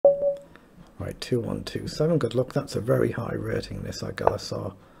Right, 2127. Good luck. That's a very high rating, this, I gather.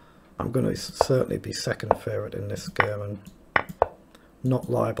 So I'm going to certainly be second favourite in this game and not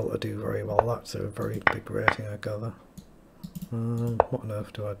liable to do very well. That's a very big rating, I gather. What on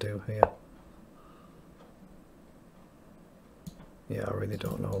earth do I do here? Yeah, I really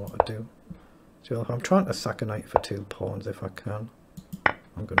don't know what to do. So I'm trying to sack a knight for 2 pawns if I can.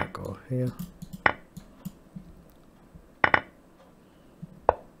 I'm going to go here.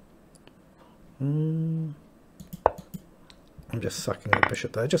 I'm just sacking the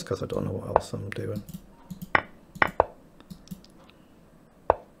bishop there just because I don't know what else I'm doing.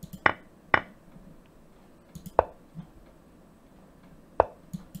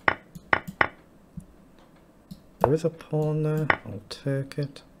 There is a pawn there, I'll take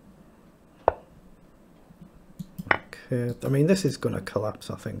it. Okay, I mean this is going to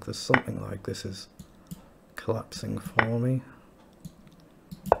collapse, I think. There's something like this is collapsing for me.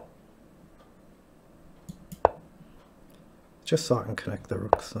 Just so I can connect the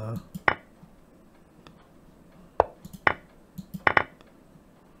rooks there.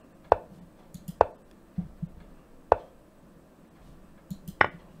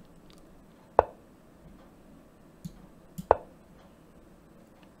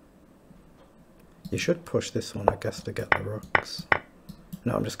 You should push this one, I guess, to get the rooks.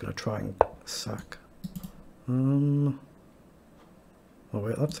 No, I'm just going to try and sack. Oh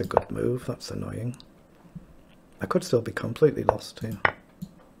wait, that's a good move. That's annoying. I could still be completely lost here.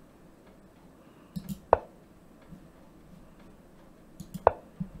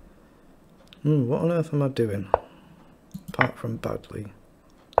 What on earth am I doing? Apart from badly.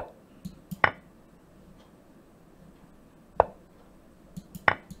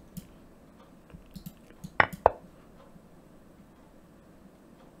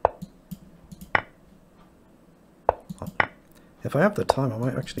 If I have the time, I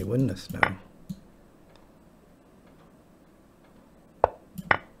might actually win this now.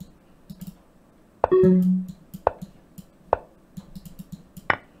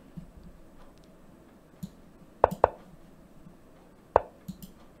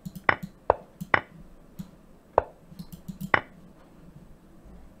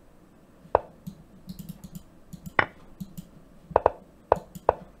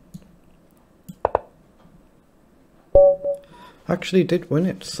 Actually did win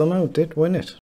it, somehow did win it.